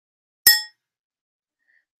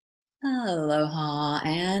Aloha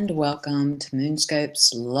and welcome to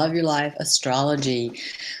Moonscope's Love Your Life Astrology.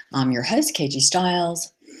 I'm your host, KG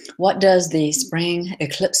Styles. What does the spring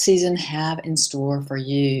eclipse season have in store for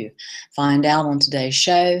you? Find out on today's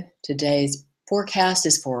show. Today's forecast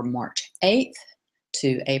is for March 8th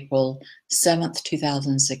to April 7th,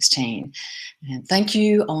 2016. And thank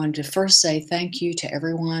you. I wanted to first say thank you to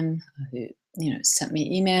everyone who sent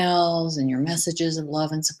me emails and your messages of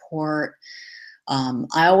love and support.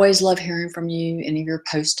 I always love hearing from you, any of your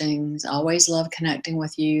postings. I always love connecting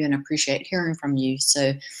with you and appreciate hearing from you.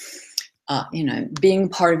 So, being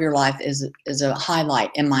part of your life is a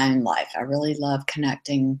highlight in my own life. I really love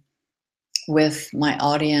connecting with my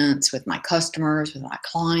audience, with my customers, with my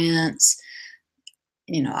clients.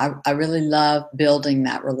 I really love building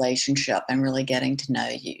that relationship and really getting to know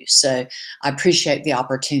you. So I appreciate the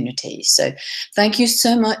opportunity. So thank you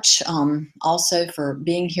so much also for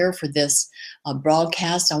being here for this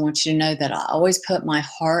broadcast. I want you to know that I always put my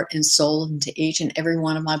heart and soul into each and every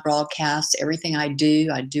one of my broadcasts. Everything I do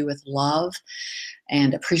with love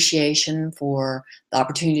and appreciation for the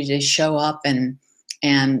opportunity to show up and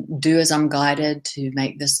do as I'm guided to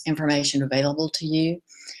make this information available to you.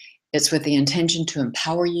 It's with the intention to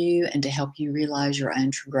empower you and to help you realize your own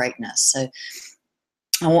true greatness. So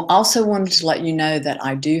I also wanted to let you know that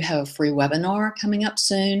I do have a free webinar coming up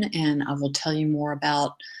soon, and I will tell you more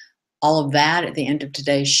about all of that at the end of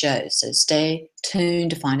today's show. So stay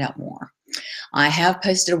tuned to find out more. I have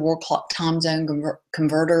posted a world clock time zone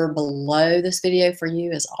converter below this video for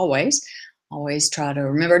you, as always. Always try to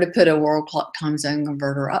remember to put a world clock time zone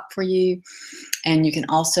converter up for you. And you can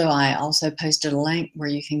I also posted a link where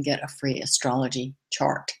you can get a free astrology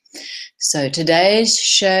chart. So today's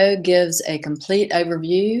show gives a complete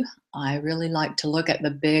overview. I really like to look at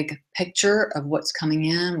the big picture of what's coming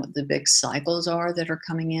in, what the big cycles are that are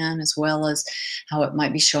coming in, as well as how it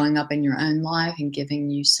might be showing up in your own life and giving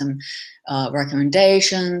you some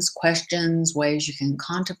recommendations, questions, ways you can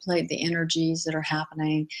contemplate the energies that are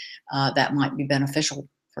happening that might be beneficial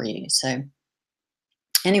for you. So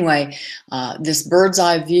anyway, this bird's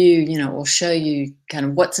eye view, will show you kind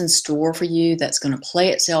of what's in store for you that's going to play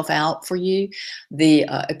itself out for you. The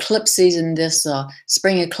eclipse season, this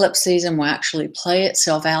spring eclipse season, will actually play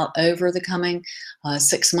itself out over the coming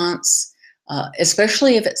 6 months.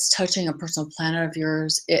 Especially if it's touching a personal planet of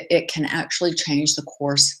yours, it can actually change the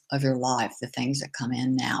course of your life, the things that come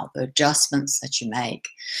in now, the adjustments that you make.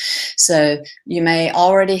 So you may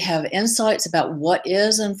already have insights about what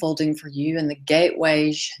is unfolding for you and the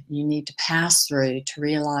gateways you need to pass through to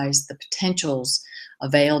realize the potentials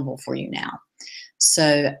available for you now.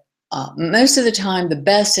 So most of the time, the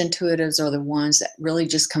best intuitives are the ones that really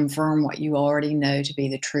just confirm what you already know to be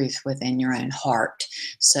the truth within your own heart.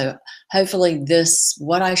 So hopefully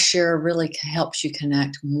what I share really helps you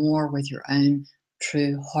connect more with your own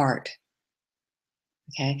true heart.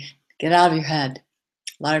 Okay, get out of your head.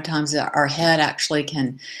 A lot of times our head actually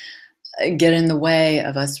can get in the way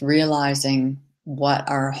of us realizing what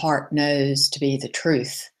our heart knows to be the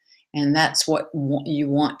truth. And that's what you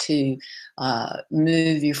want to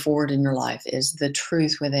move you forward in your life, is the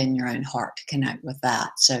truth within your own heart, to connect with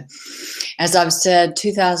that. So as I've said,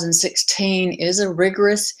 2016 is a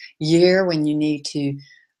rigorous year when you need to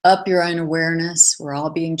up your own awareness. We're all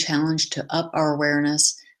being challenged to up our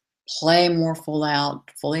awareness, play more full out,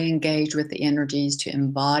 fully engage with the energies, to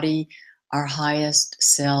embody our highest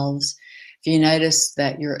selves. If you notice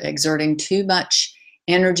that you're exerting too much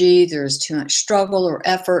energy, there's too much struggle or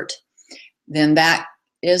effort, then that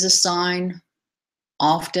is a sign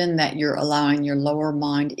often that you're allowing your lower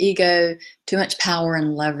mind ego too much power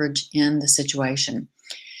and leverage in the situation.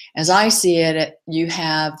 As I see it, you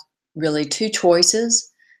have really two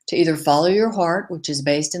choices: to either follow your heart, which is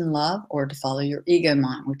based in love, or to follow your ego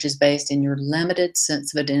mind, which is based in your limited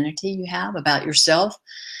sense of identity you have about yourself.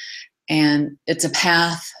 And it's a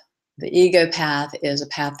path. The ego path is a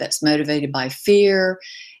path that's motivated by fear.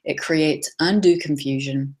 It creates undue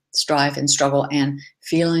confusion, strife, and struggle, and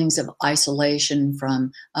feelings of isolation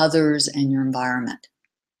from others and your environment.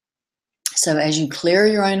 So as you clear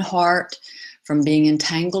your own heart from being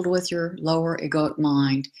entangled with your lower egoic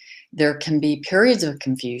mind, there can be periods of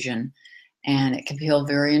confusion, and it can feel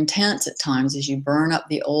very intense at times as you burn up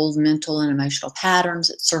the old mental and emotional patterns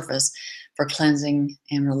that surface for cleansing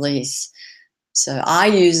and release. So I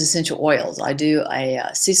use essential oils. I do a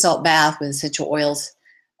sea salt bath with essential oils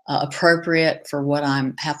appropriate for what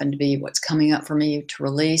what's coming up for me to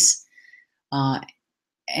release.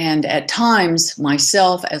 And at times,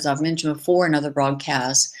 myself, as I've mentioned before in other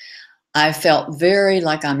broadcasts, I felt very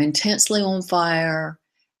like I'm intensely on fire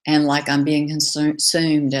and like I'm being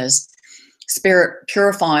consumed as Spirit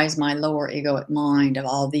purifies my lower egoic mind of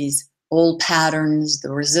all these old patterns,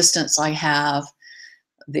 the resistance I have,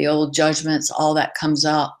 the old judgments, all that comes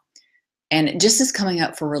up. And it just is coming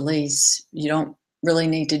up for release. You don't really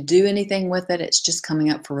need to do anything with it. It's just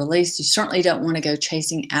coming up for release. You certainly don't want to go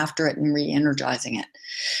chasing after it and re-energizing it.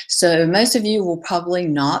 So most of you will probably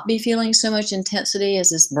not be feeling so much intensity as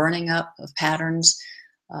this burning up of patterns.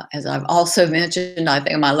 As I've also mentioned, I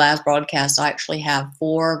think in my last broadcast, I actually have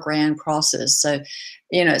 4 grand crosses. So,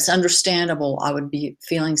 it's understandable I would be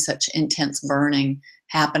feeling such intense burning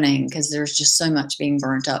happening, because there's just so much being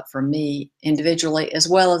burnt up for me individually, as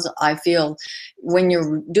well as I feel when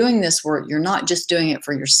you're doing this work, you're not just doing it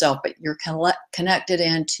for yourself, but you're connected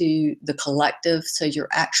into the collective. So you're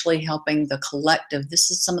actually helping the collective.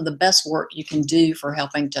 This is some of the best work you can do for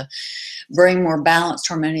helping to bring more balanced,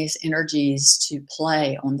 harmonious energies to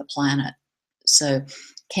play on the planet. So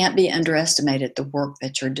can't be underestimated, the work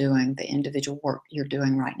that you're doing, the individual work you're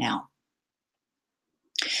doing right now.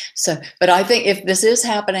 So, but I think if this is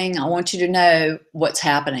happening, I want you to know what's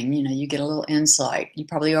happening. You get a little insight. You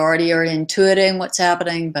probably already are intuiting what's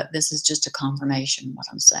happening, but this is just a confirmation what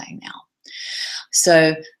I'm saying now.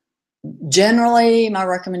 So generally, my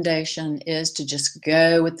recommendation is to just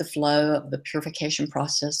go with the flow of the purification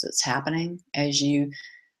process that's happening as you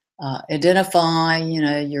identify.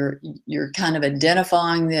 You're kind of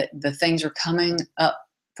identifying that the things are coming up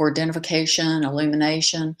for identification,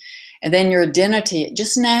 illumination, and then your identity, it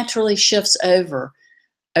just naturally shifts over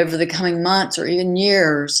the coming months or even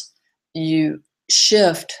years. You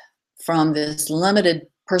shift from this limited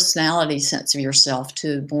personality sense of yourself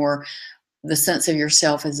to more the sense of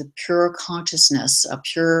yourself as a pure consciousness, a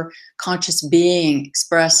pure conscious being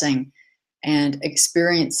expressing and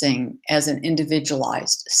experiencing as an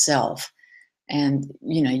individualized self. And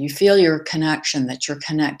you feel your connection, that you're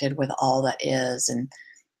connected with all that is,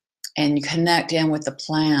 and you connect in with the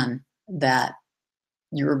plan that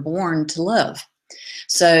you were born to live.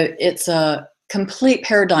 So it's a complete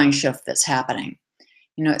paradigm shift that's happening.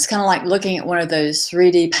 It's kind of like looking at one of those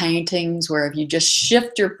 3D paintings where if you just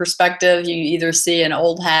shift your perspective, you either see an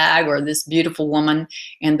old hag or this beautiful woman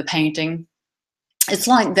in the painting. It's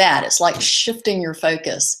like that. It's like shifting your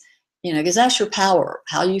focus, because that's your power.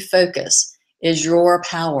 How you focus is your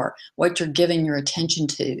power. What you're giving your attention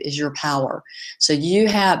to is your power. So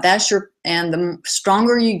and the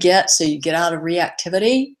stronger you get, so you get out of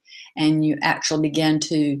reactivity and you actually begin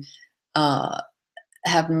to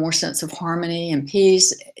have more sense of harmony and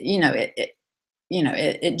peace. You'll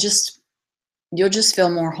just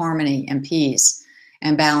feel more harmony and peace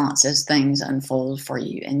and balance as things unfold for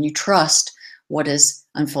you, and you trust what is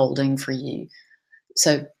unfolding for you.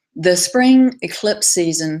 So the spring eclipse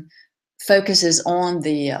season focuses on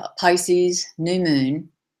the Pisces new moon.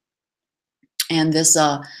 And this,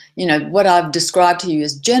 what I've described to you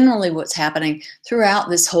is generally what's happening throughout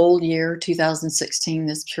this whole year, 2016,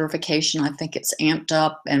 this purification. I think it's amped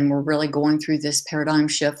up, and we're really going through this paradigm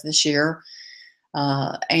shift this year.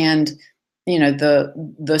 And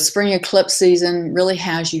the spring eclipse season really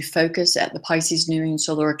has you focus at the Pisces new moon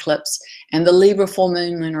solar eclipse and the Libra full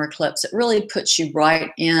moon lunar eclipse. It really puts you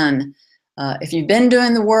right in. If you've been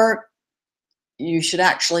doing the work, you should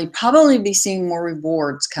actually probably be seeing more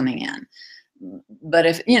rewards coming in. But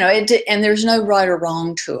if, and there's no right or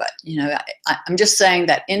wrong to it. I'm just saying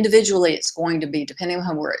that individually it's going to be, depending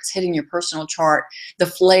on where it's hitting your personal chart, the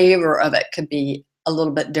flavor of it could be a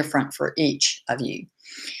little bit different for each of you.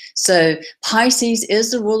 So Pisces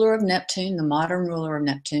is the ruler of Neptune, the modern ruler of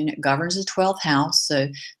Neptune. It governs the 12th house. So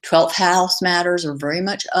 12th house matters are very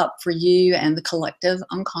much up for you and the collective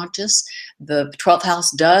unconscious. The 12th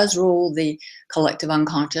house does rule the collective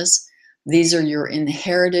unconscious. These are your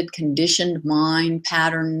inherited, conditioned mind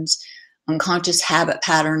patterns, unconscious habit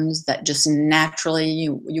patterns that just naturally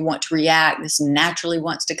you want to react. This naturally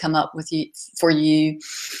wants to come up with you for you.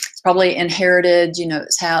 It's probably inherited.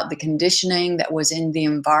 It's how the conditioning that was in the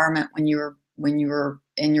environment when you were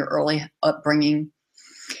in your early upbringing.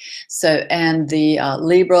 So, and the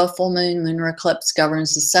Libra full moon lunar eclipse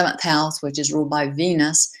governs the 7th house, which is ruled by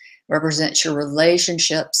Venus. Represents your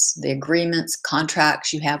relationships, the agreements,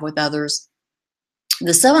 contracts you have with others.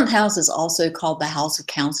 The 7th house is also called the house of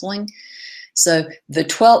counseling. So the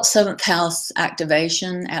 12th, 7th house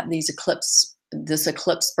activation at this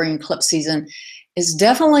spring eclipse season is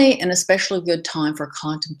definitely an especially good time for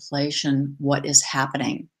contemplation, what is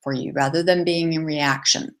happening for you, rather than being in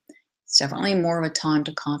reaction. It's definitely more of a time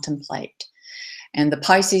to contemplate. And the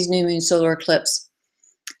Pisces new moon solar eclipse,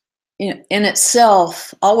 in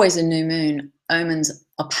itself, always a new moon omens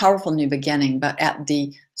a powerful new beginning, but at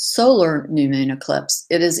the solar new moon eclipse,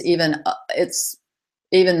 it is even, it's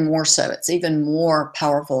even more so. It's even more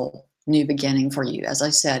powerful new beginning for you. As I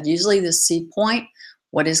said, usually the seed point,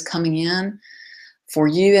 what is coming in for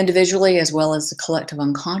you individually as well as the collective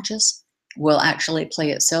unconscious, will actually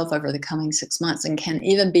play itself over the coming 6 months and can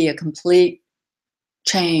even be a complete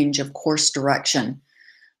change of course direction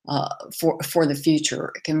for the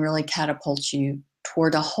future. It can really catapult you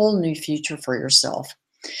toward a whole new future for yourself.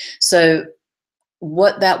 So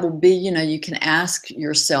what that will be, you can ask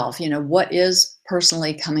yourself, what is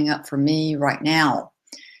personally coming up for me right now?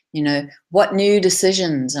 What new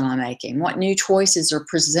decisions am I making? What new choices are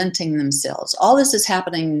presenting themselves? All this is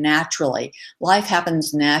happening naturally. Life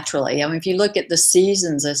happens naturally. I mean, if you look at the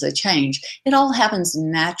seasons as they change, it all happens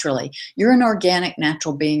naturally. You're an organic,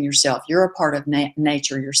 natural being yourself. You're a part of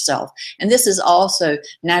nature yourself. And this is also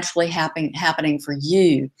naturally happening for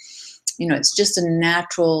you. It's just a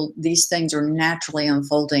natural, these things are naturally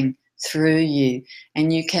unfolding through you,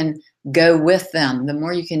 and you can go with them. The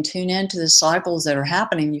more you can tune into the cycles that are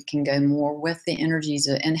happening, you can go more with the energies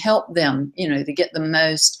and help them, to get the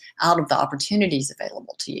most out of the opportunities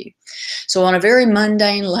available to you. So on a very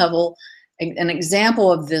mundane level, an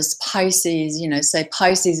example of this Pisces, say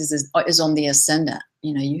Pisces is on the ascendant.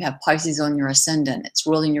 You have Pisces on your ascendant. It's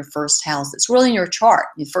ruling your first house. It's ruling your chart.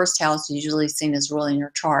 The first house is usually seen as ruling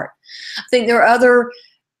your chart. I think there are other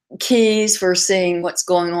keys for seeing what's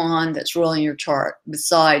going on that's ruling your chart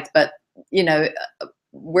besides, but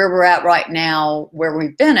where we're at right now, where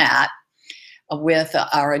we've been at with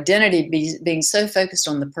our identity being so focused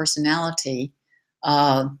on the personality,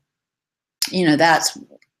 that's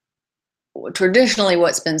traditionally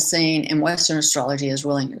what's been seen in Western astrology as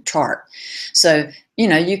ruling your chart. So,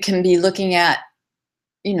 you can be looking at,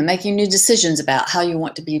 making new decisions about how you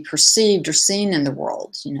want to be perceived or seen in the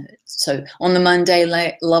world. So on the mundane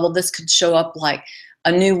level, this could show up like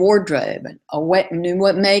a new wardrobe, a new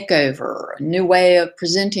makeover, a new way of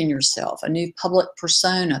presenting yourself, a new public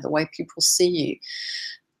persona, the way people see you.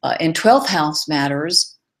 In 12th house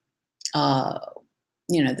matters, the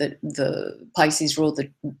Pisces rule,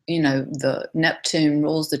 the Neptune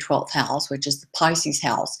rules the 12th house, which is the Pisces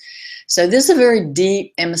house. So this is a very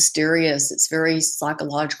deep and mysterious, it's very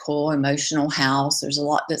psychological, emotional house. There's a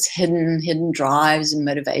lot that's hidden drives and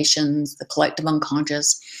motivations, the collective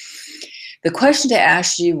unconscious. The question to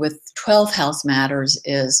ask you with 12th house matters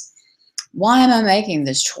is, why am I making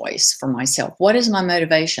this choice for myself? What is my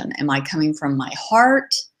motivation? Am I coming from my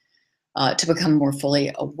heart to become more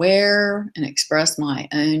fully aware and express my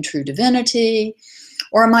own true divinity?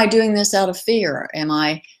 Or am I doing this out of fear? Am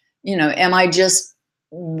I just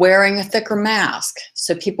wearing a thicker mask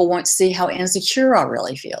so people won't see how insecure I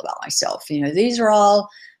really feel about myself? These are all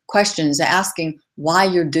questions asking why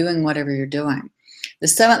you're doing whatever you're doing. The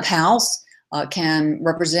 7th house can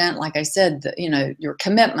represent, like I said, your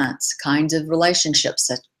commitments, kinds of relationships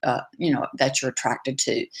that that you're attracted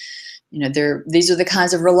to. These are the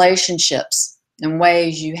kinds of relationships and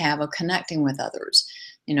ways you have of connecting with others.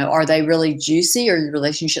 Are they really juicy? Are your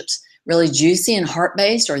relationships really juicy and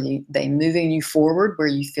heart-based? Are they moving you forward where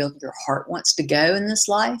you feel your heart wants to go in this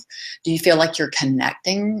life? Do you feel like you're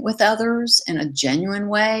connecting with others in a genuine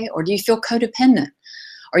way? Or do you feel codependent?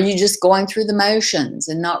 Are you just going through the motions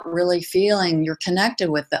and not really feeling you're connected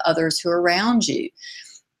with the others who are around you?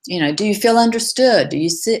 Do you feel understood? Do you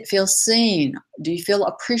feel seen? Do you feel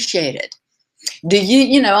appreciated? Do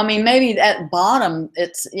you, maybe at bottom,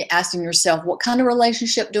 it's asking yourself, what kind of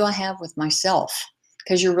relationship do I have with myself?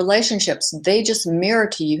 Because your relationships, they just mirror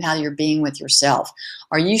to you how you're being with yourself.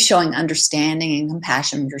 Are you showing understanding and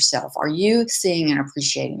compassion with yourself? Are you seeing and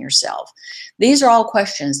appreciating yourself? These are all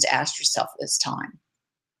questions to ask yourself this time.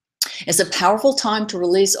 It's a powerful time to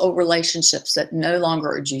release old relationships that no longer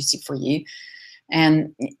are juicy for you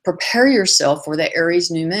and prepare yourself for the Aries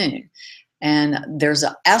new moon. And there's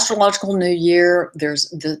an astrological new year. There's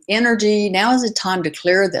the energy. Now is the time to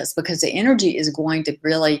clear this, because the energy is going to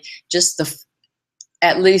really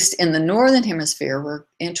at least in the northern hemisphere, we're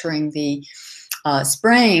entering the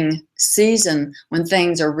spring season when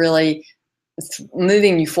things are really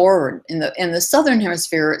moving you forward. In the southern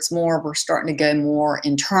hemisphere, it's more, we're starting to go more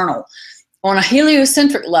internal. On a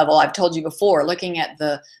heliocentric level, I've told you before, looking at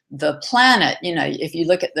the planet, if you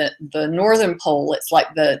look at the northern pole, it's like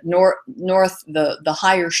the the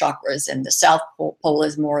higher chakras, and the south pole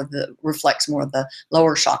is reflects more of the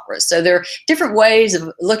lower chakras. So there are different ways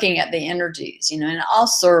of looking at the energies, and it all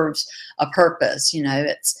serves a purpose.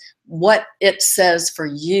 It's what it says for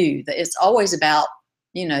you. It's always about,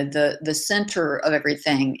 the center of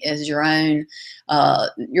everything is your own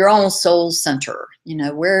soul center.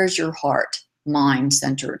 Where's your heart, mind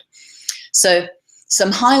centered? So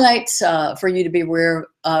Some highlights for you to be aware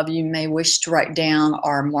of, you may wish to write down,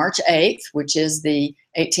 are March 8th, which is the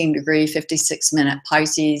 18-degree, 56-minute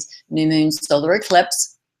Pisces new moon solar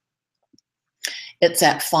eclipse. It's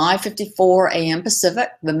at 5:54 a.m.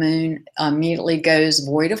 Pacific. The moon immediately goes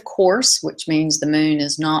void of course, which means the moon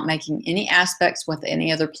is not making any aspects with any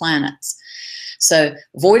other planets. So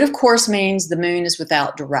void of course means the moon is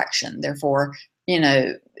without direction. Therefore, you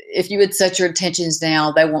know, if you would set your intentions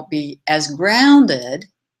now, they won't be as grounded.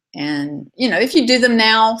 And, you know, if you do them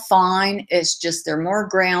now, fine. It's just they're more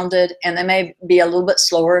grounded, and they may be a little bit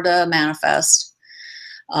slower to manifest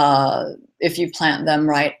if you plant them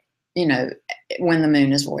right, you know, when the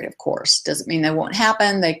moon is void of course. Doesn't mean they won't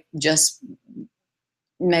happen. They just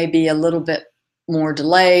may be a little bit more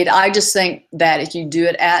delayed. I just think that if you do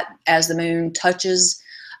it as the moon touches,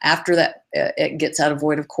 after that it gets out of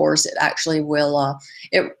void of course, it actually will,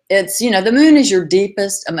 it's, you know, the moon is your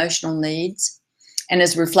deepest emotional needs and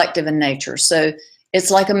is reflective in nature. So it's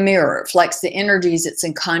like a mirror. It reflects the energies it's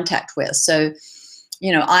in contact with. So,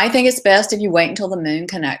 you know, I think it's best if you wait until the moon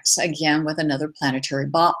connects again with another planetary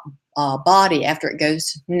body after it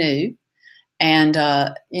goes new. And,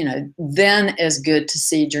 you know, then is good to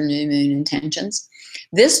seed your new moon intentions.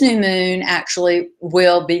 This new moon actually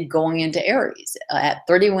will be going into Aries at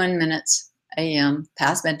 31 minutes a.m.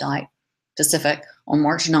 past midnight Pacific on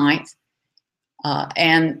March 9th.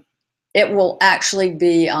 And it will actually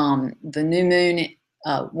be the new moon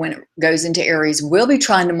when it goes into Aries will be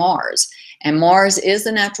trine to Mars. And Mars is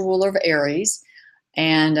the natural ruler of Aries.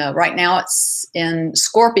 And right now it's in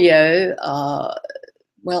Scorpio.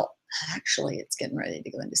 Well, actually, it's getting ready to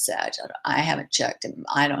go into Sag. I haven't checked, and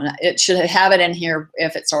I don't know. It should have it in here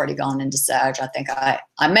if it's already gone into Sag. I think I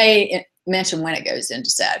may mention when it goes into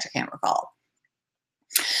Sag. I can't recall.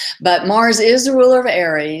 But Mars is the ruler of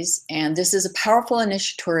Aries, and this is a powerful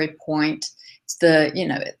initiatory point. It's the, you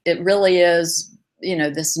know, it really is, you know,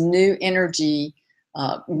 this new energy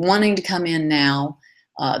wanting to come in now.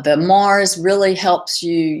 The Mars really helps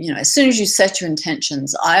you, you know, as soon as you set your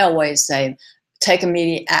intentions, I always say, take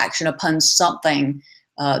immediate action upon something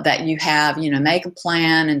that you have, you know, make a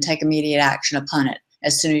plan and take immediate action upon it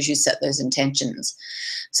as soon as you set those intentions.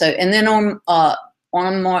 So, and then on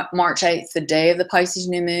March 8th, the day of the Pisces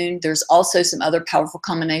new moon, there's also some other powerful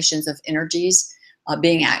combinations of energies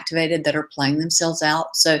being activated that are playing themselves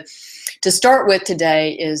out. So to start with,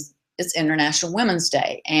 today it's International Women's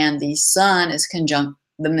Day, and the sun is conjunct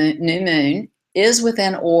the new moon, is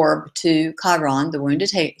within orb to Chiron, the wounded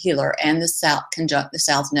healer, and the south conjunct the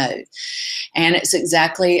south node. And it's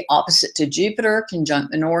exactly opposite to Jupiter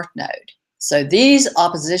conjunct the north node. So these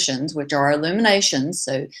oppositions, which are illuminations,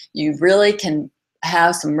 so you really can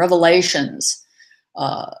have some revelations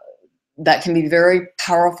that can be very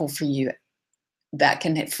powerful for you, that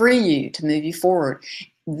can free you to move you forward.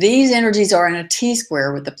 These energies are in a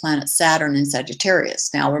T-square with the planet Saturn in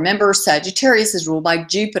Sagittarius. Now remember, Sagittarius is ruled by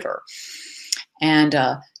Jupiter. And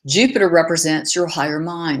Jupiter represents your higher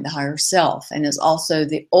mind, the higher self, and is also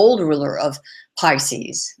the old ruler of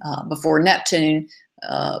Pisces. Before Neptune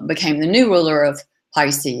became the new ruler of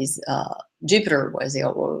Pisces, Jupiter was the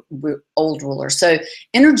old ruler. So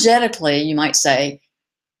energetically, you might say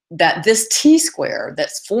that this T-square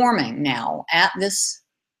that's forming now at this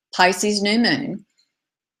Pisces new moon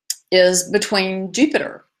is between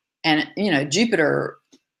Jupiter. And, you know, Jupiter,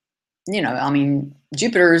 you know, I mean,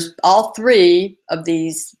 Jupiter's, all three of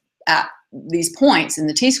these points in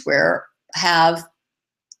the T-square have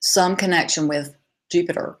some connection with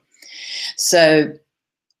Jupiter. So,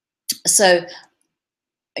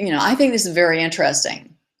 you know, I think this is very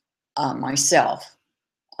interesting myself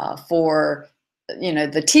for, you know,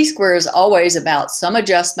 the T-square is always about some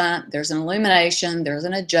adjustment. There's an illumination, there's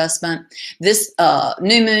an adjustment. This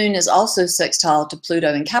new moon is also sextile to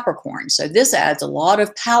Pluto in Capricorn. So this adds a lot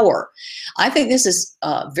of power. I think this is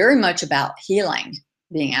very much about healing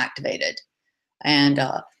being activated. And,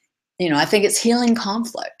 you know, I think it's healing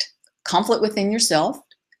conflict within yourself,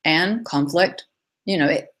 and conflict, you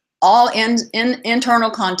know, all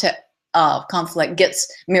internal conflict gets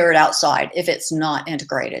mirrored outside if it's not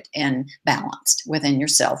integrated and balanced within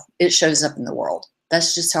yourself. It shows up in the world.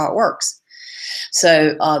 That's just how it works.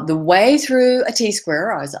 So the way through a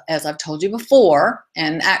T-square, as I've told you before,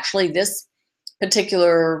 and actually this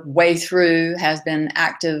particular way through has been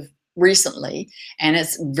active recently, and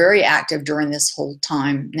it's very active during this whole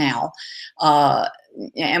time now.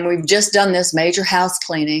 And we've just done this major house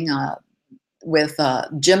cleaning with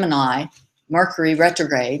Gemini, Mercury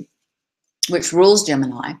retrograde, which rules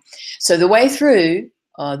Gemini. So the way through,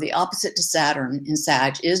 the opposite to Saturn in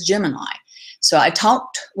Sag is Gemini. So I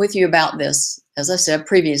talked with you about this as I said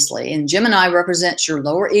previously. And Gemini represents your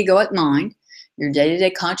lower egoic mind, your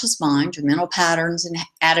day-to-day conscious mind, your mental patterns and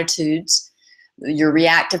attitudes, your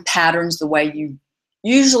reactive patterns, the way you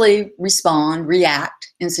usually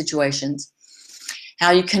react in situations, how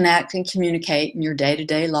you connect and communicate in your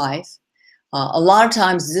day-to-day life. A lot of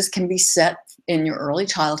times this can be set in your early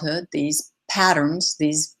childhood, these patterns,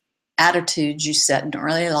 these attitudes you set in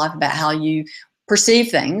early life about how you perceive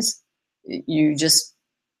things. You just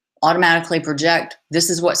automatically project, this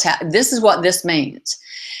is what this means.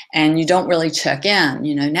 And you don't really check in.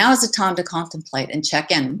 You know, now is the time to contemplate and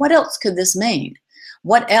check in. What else could this mean?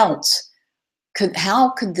 How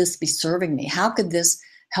could this be serving me? How could this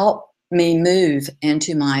help me move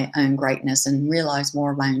into my own greatness and realize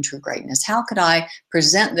more of my own true greatness? How could I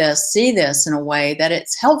present this, see this in a way that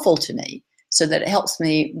it's helpful to me, so that it helps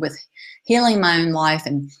me with healing my own life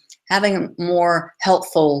and having a more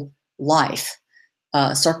helpful life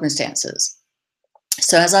circumstances?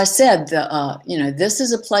 So as I said, this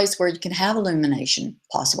is a place where you can have illumination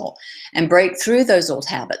possible and break through those old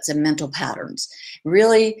habits and mental patterns.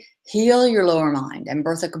 Really heal your lower mind and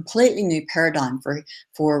birth a completely new paradigm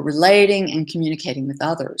for relating and communicating with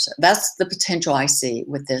others. That's the potential I see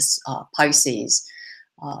with this Pisces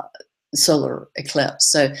solar eclipse.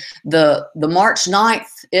 So the March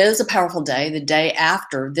 9th is a powerful day. The day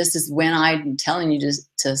after, this is when I'm telling you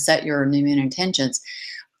to set your new moon intentions.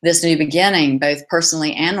 This new beginning, both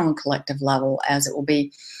personally and on a collective level, as it will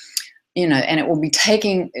be, and it will be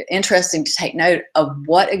interesting to take note of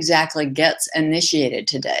what exactly gets initiated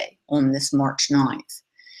today on this March 9th,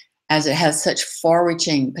 as it has such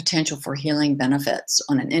far-reaching potential for healing benefits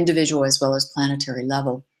on an individual as well as planetary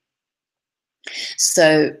level.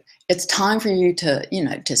 So it's time for you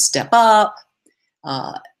to step up.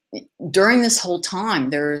 During this whole time,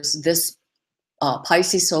 there's this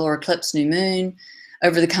Pisces solar eclipse new moon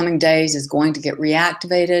over the coming days is going to get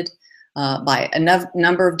reactivated by a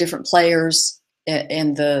number of different players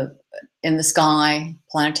in the sky,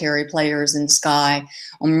 planetary players in the sky.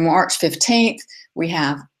 On March 15th, we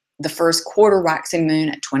have the first quarter waxing moon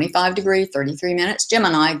at 25 degrees, 33 minutes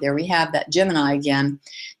Gemini. There we have that Gemini again.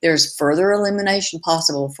 There's further illumination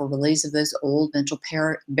possible for release of those old mental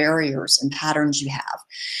barriers and patterns you have.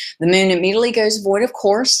 The moon immediately goes void, of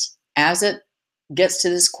course, as it gets to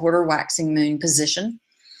this quarter waxing moon position.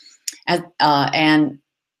 And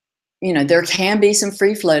there can be some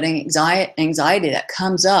free-floating anxiety that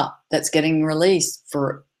comes up that's getting released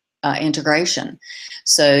for integration.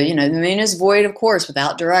 So, the moon is void, of course,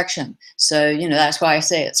 without direction. So, that's why I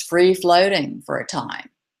say it's free-floating for a time.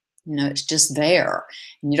 It's just there.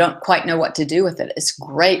 And you don't quite know what to do with it. It's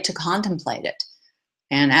great to contemplate it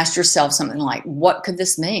and ask yourself something like, what could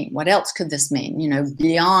this mean? What else could this mean?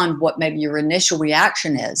 Beyond what maybe your initial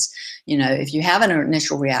reaction is. If you have an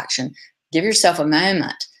initial reaction, give yourself a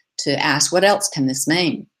moment to ask, what else can this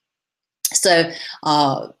mean? So,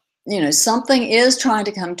 something is trying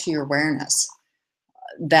to come to your awareness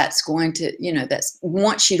that's going to, that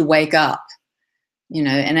wants you to wake up,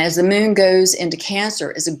 and as the moon goes into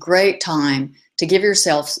Cancer, is a great time to give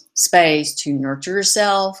yourself space to nurture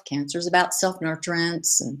yourself. Cancer is about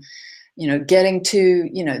self-nurturance and, getting to,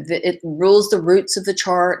 it rules the roots of the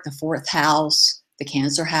chart, the fourth house, the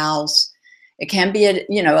Cancer house. It can be,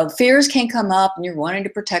 fears can come up and you're wanting to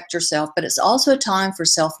protect yourself, but it's also a time for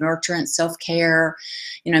self-nurturance, self-care,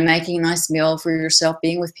 making a nice meal for yourself,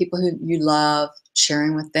 being with people who you love,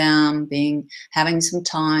 sharing with them, having some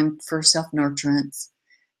time for self-nurturance.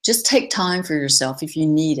 Just take time for yourself if you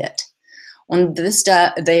need it. On this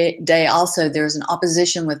day also, there's an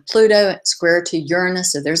opposition with Pluto square to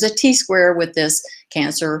Uranus. So there's a T-square with this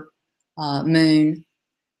Cancer moon.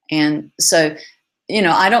 And so,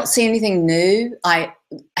 I don't see anything new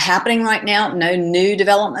happening right now. No new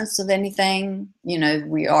developments of anything.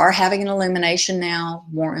 We are having an illumination now,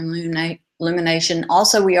 more illumination.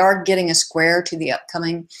 Also, we are getting a square to the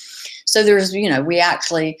upcoming. So there's,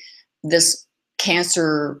 this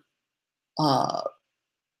Cancer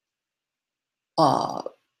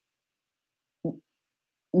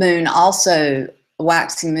moon also,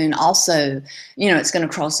 waxing moon also, it's going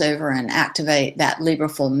to cross over and activate that Libra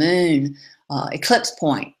full moon eclipse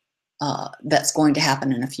point that's going to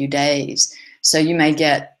happen in a few days. So you may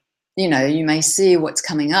get, you may see what's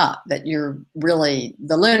coming up, that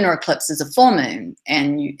the lunar eclipse is a full moon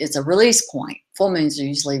and it's a release point. Full moons are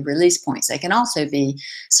usually release points. They can also be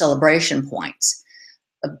celebration points,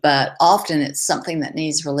 but often it's something that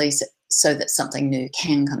needs release so that something new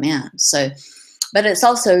can come in. So, but it's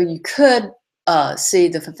also, you could see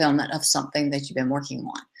the fulfillment of something that you've been working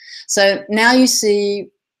on. So now you see,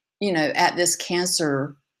 at this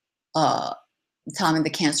Cancer time of the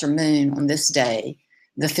Cancer moon on this day,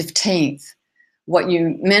 the 15th, what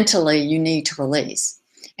you mentally you need to release.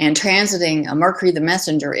 And transiting Mercury the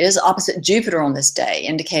messenger is opposite Jupiter on this day,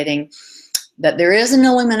 indicating that there is an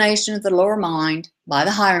illumination of the lower mind by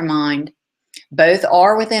the higher mind. Both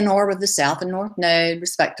are within orb of the south and north node,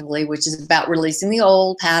 respectively, which is about releasing the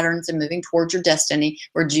old patterns and moving towards your destiny,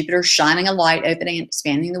 where Jupiter is shining a light, opening and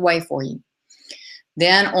expanding the way for you.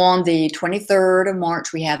 Then on the 23rd of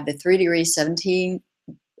March, we have the 3 degrees 17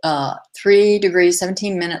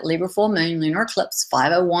 minute Libra full moon lunar eclipse,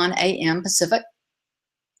 5:01 a.m. Pacific.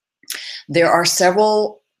 There are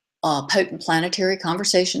several potent planetary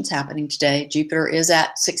conversations happening today. Jupiter is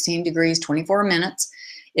at 16 degrees 24 minutes.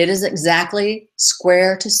 It is exactly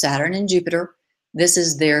square to Saturn and Jupiter. This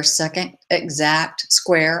is their second exact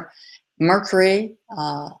square. Mercury,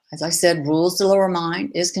 as I said, rules the lower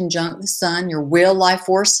mind, is conjunct the sun, your will, life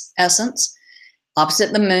force, essence,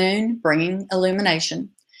 opposite the moon, bringing illumination.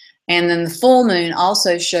 And then the full moon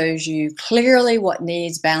also shows you clearly what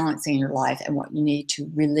needs balancing in your life and what you need to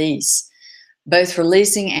release. Both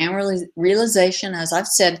releasing and realization, as I've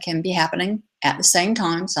said, can be happening at the same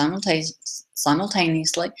time,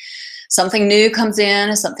 simultaneously. Something new comes in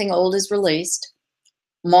and something old is released.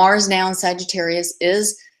 Mars now in Sagittarius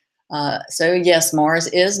is, so yes, Mars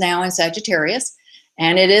is now in Sagittarius,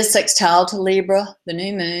 and it is sextile to Libra, the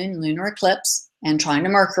new moon, lunar eclipse, and trine to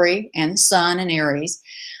Mercury and the sun in Aries.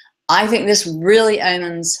 I think this really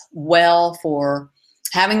omens well for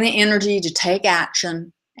having the energy to take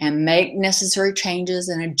action and make necessary changes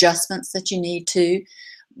and adjustments that you need to,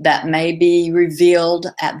 that may be revealed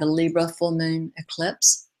at the Libra full moon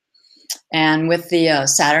eclipse. And with the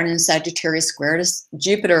Saturn in Sagittarius square to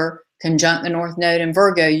Jupiter conjunct the North Node in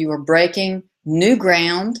Virgo, you are breaking new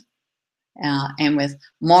ground. And with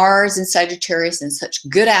Mars in Sagittarius in such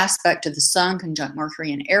good aspect to the Sun conjunct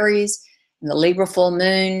Mercury in Aries, and the Libra full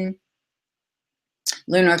moon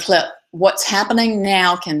lunar eclipse, what's happening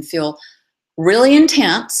now can feel really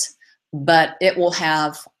intense, but it will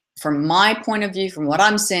have, from my point of view, from what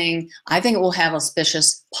I'm seeing, I think it will have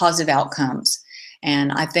auspicious, positive outcomes.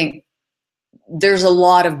 And I think there's a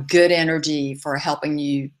lot of good energy for helping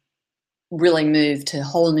you really move to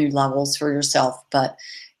whole new levels for yourself. But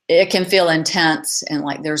it can feel intense and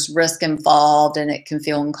like there's risk involved, and it can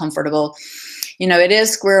feel uncomfortable. You know, it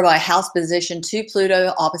is square by house position to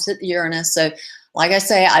Pluto opposite Uranus. So like I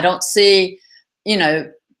say, I don't see, you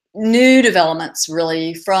know, new developments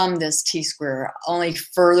really from this T-square, only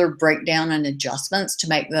further breakdown and adjustments to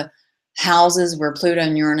make the houses where Pluto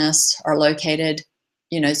and Uranus are located,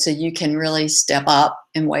 you know, so you can really step up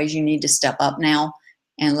in ways you need to step up now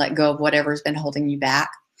and let go of whatever's been holding you back.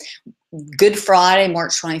 Good Friday,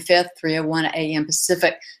 March 25th, 3:01 a.m.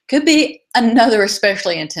 Pacific, could be another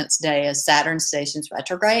especially intense day as Saturn stations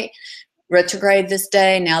retrograde this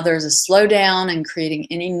day. Now there's a slowdown in creating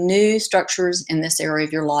any new structures in this area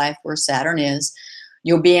of your life where Saturn is.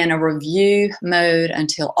 You'll be in a review mode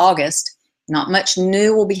until August. Not much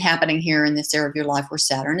new will be happening here in this area of your life where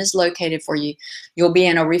Saturn is located for you. You'll be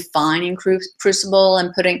in a refining crucible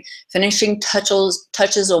and finishing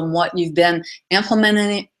touches on what you've been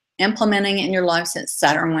implementing in your life since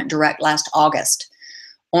Saturn went direct last August.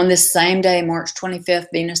 On this same day, March 25th,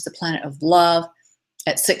 Venus, the planet of love,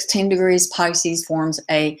 at 16 degrees Pisces forms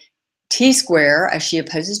a T-square as she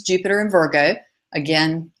opposes Jupiter in Virgo.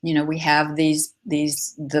 Again, you know, we have the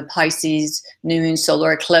Pisces new moon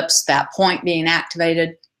solar eclipse, that point being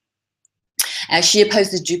activated as she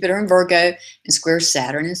opposes Jupiter in Virgo and squares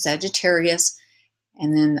Saturn in Sagittarius.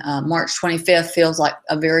 And then March 25th feels like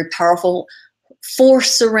a very powerful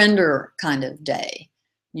forced surrender kind of day.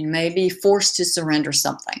 You may be forced to surrender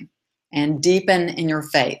something and deepen in your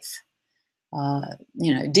faith.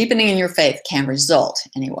 You know, deepening in your faith can result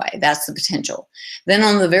anyway. That's the potential. Then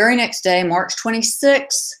on the very next day, March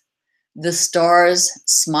 26th, the stars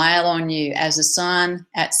smile on you as the sun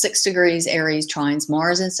at 6 degrees Aries trines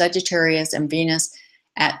Mars in Sagittarius, and Venus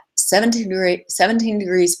at 17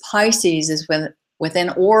 degrees Pisces is within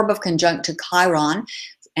orb of conjunct to Chiron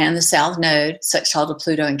and the South Node, sextile to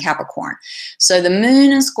Pluto in Capricorn. So the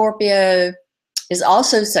moon in Scorpio is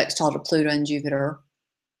also sextile to Pluto and Jupiter.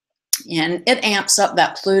 And it amps up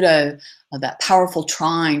that Pluto, that powerful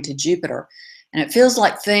trine to Jupiter. And it feels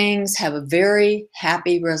like things have a very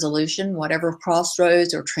happy resolution. Whatever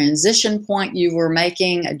crossroads or transition point you were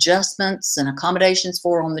making adjustments and accommodations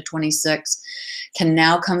for on the 26th can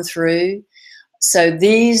now come through. So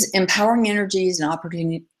these empowering energies and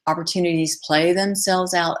opportunities play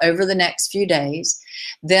themselves out over the next few days.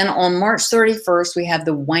 Then on March 31st, we have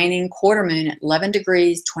the waning quarter moon at 11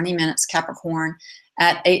 degrees 20 minutes Capricorn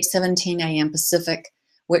at 8:17 a.m. Pacific,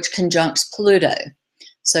 which conjuncts Pluto.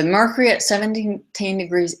 So Mercury at 17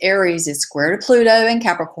 degrees Aries is square to Pluto in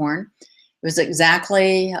Capricorn. It was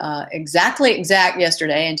exactly exact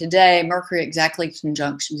yesterday, and today Mercury exactly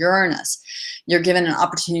conjuncts Uranus. You're given an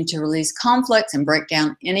opportunity to release conflicts and break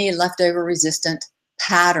down any leftover resistant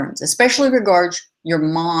patterns, especially regards your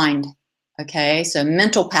mind. Okay, so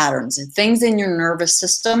mental patterns and things in your nervous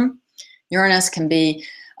system. Uranus can be,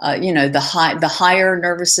 the higher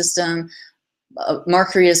nervous system.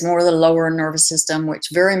 Mercury is more the lower nervous system, which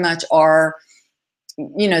very much are,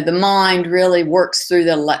 the mind really works through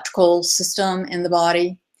the electrical system in the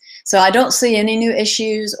body. So I don't see any new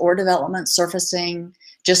issues or developments surfacing,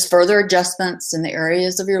 just further adjustments in the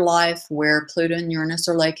areas of your life where Pluto and Uranus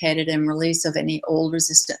are located, and release of any old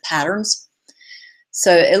resistant patterns.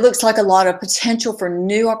 So it looks like a lot of potential for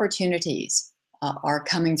new opportunities are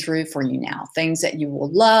coming through for you now. Things that you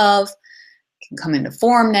will love can come into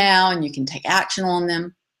form now, and you can take action on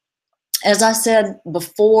them. As I said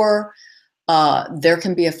before, there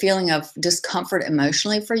can be a feeling of discomfort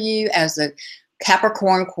emotionally for you as the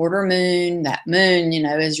Capricorn quarter moon. That moon,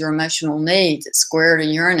 is your emotional needs. It's square to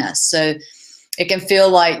Uranus. So it can feel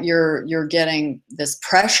like you're getting this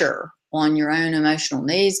pressure on your own emotional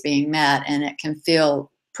needs being met, and it can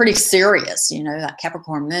feel pretty serious, that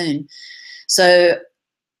Capricorn moon. So,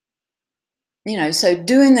 so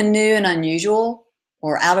doing the new and unusual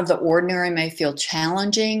or out of the ordinary may feel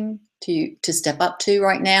challenging to step up to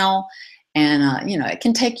right now. And, it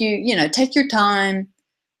can take you, take your time.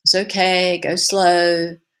 It's okay. Go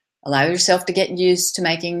slow. Allow yourself to get used to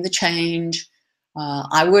making the change.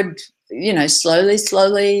 I would,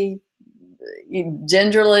 slowly, you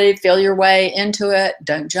gingerly feel your way into it.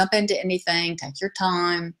 Don't jump into anything. Take your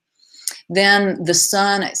time. Then the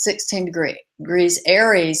sun at 16 degrees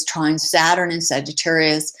Aries trines Saturn in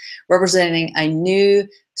Sagittarius, representing a new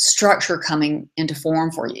structure coming into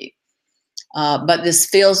form for you. But this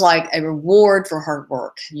feels like a reward for hard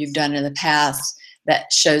work you've done in the past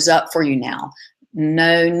that shows up for you now.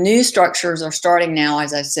 No new structures are starting now.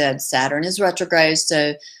 As I said, Saturn is retrograde,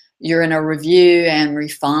 so you're in a review and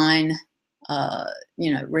refinement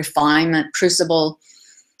crucible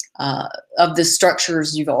of the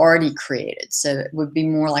structures you've already created. So it would be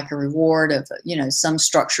more like a reward of, some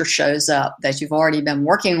structure shows up that you've already been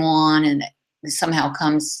working on, and it somehow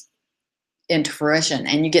comes into fruition,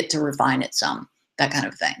 and you get to refine it some, that kind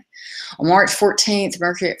of thing. On March 14th,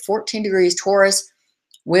 Mercury at 14 degrees Taurus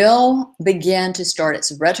will begin to start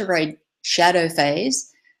its retrograde shadow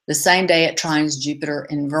phase the same day it trines Jupiter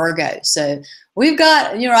in Virgo. So we've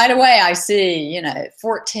got, right away I see,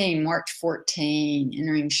 14, March 14,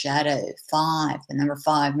 entering shadow, 5, the number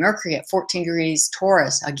 5. Mercury at 14 degrees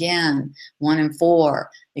Taurus, again, 1 and 4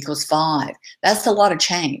 equals 5. That's a lot of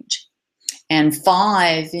change. And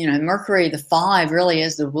 5, Mercury, the 5 really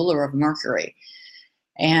is the ruler of Mercury.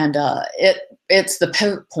 And it's the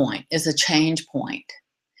pivot point, it's a change point.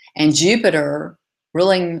 And Jupiter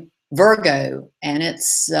ruling Virgo, and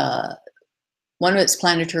it's one of its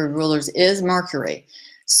planetary rulers is Mercury.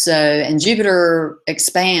 So, and Jupiter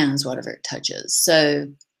expands whatever it touches. So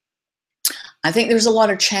I think there's a lot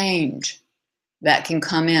of change that can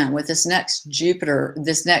come in with this next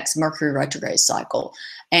Mercury retrograde cycle.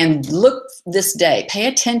 And look this day, pay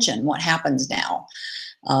attention what happens now.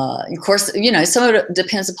 Of course, some of it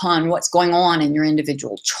depends upon what's going on in your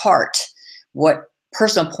individual chart, what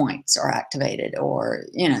personal points are activated, or,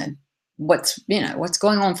 what's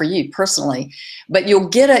going on for you personally. But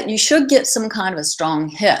you should get some kind of a strong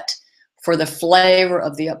hit for the flavor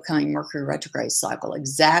of the upcoming Mercury retrograde cycle.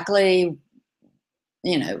 Exactly,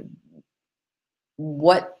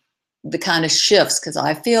 what the kind of shifts, because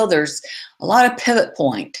I feel there's a lot of pivot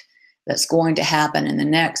point that's going to happen in the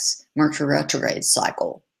next Mercury retrograde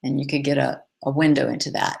cycle, and you could get a window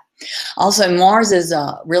into that. Also, Mars is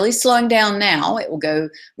really slowing down now. It will go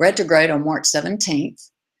retrograde on March 17th.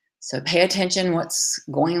 So pay attention what's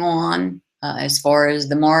going on as far as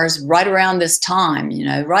the Mars right around this time,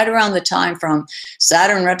 right around the time from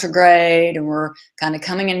Saturn retrograde, and we're kind of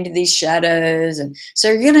coming into these shadows. And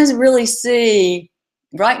so you're going to really see,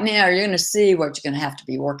 right now, you're going to see what you're going to have to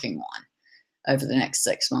be working on over the next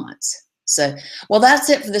 6 months. So, well,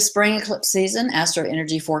 that's it for the spring eclipse season astro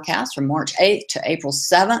energy forecast from March 8th to April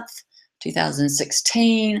 7th,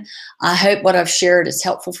 2016. I hope what I've shared is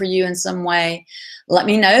helpful for you in some way. Let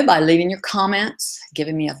me know by leaving your comments,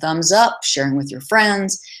 giving me a thumbs up, sharing with your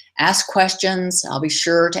friends, ask questions. I'll be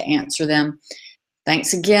sure to answer them.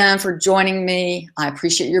 Thanks again for joining me. I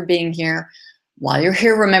appreciate your being here. While you're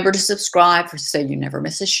here, remember to subscribe so you never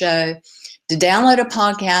miss a show. To download a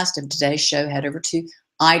podcast of today's show, head over to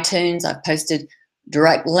iTunes. I've posted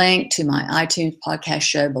direct link to my iTunes podcast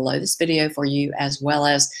show below this video for you, as well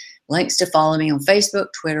as links to follow me on Facebook,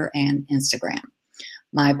 Twitter, and Instagram.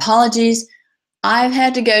 My apologies. I've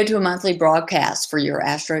had to go to a monthly broadcast for your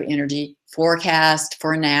astro energy forecast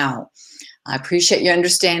for now. I appreciate your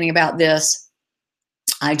understanding about this.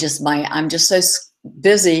 I'm just so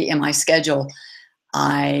busy in my schedule.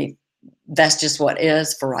 That's just what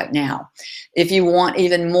is for right now. If you want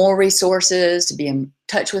even more resources to be in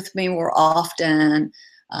touch with me more often,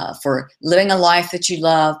 for living a life that you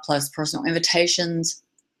love, plus personal invitations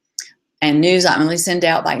and news I only send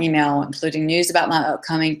out by email, including news about my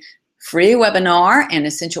upcoming free webinar and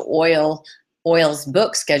essential oils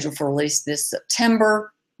book scheduled for release this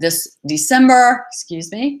December,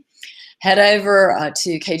 excuse me. Head over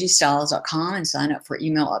to kgstyles.com and sign up for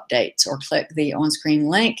email updates, or click the on-screen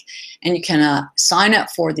link, and you can sign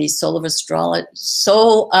up for the Soul of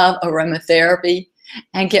Aromatherapy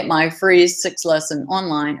and get my free 6-lesson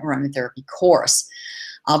online aromatherapy course.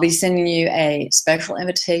 I'll be sending you a special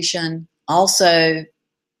invitation. Also,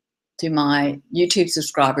 to my YouTube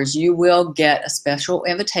subscribers, you will get a special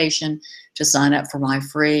invitation to sign up for my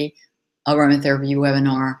free aromatherapy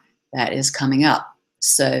webinar that is coming up.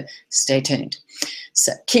 So stay tuned.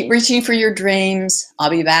 So keep reaching for your dreams. I'll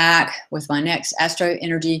be back with my next astro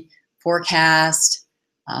energy forecast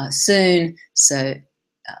soon. So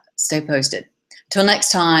stay posted. Till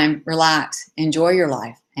next time, relax, enjoy your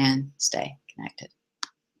life, and stay connected.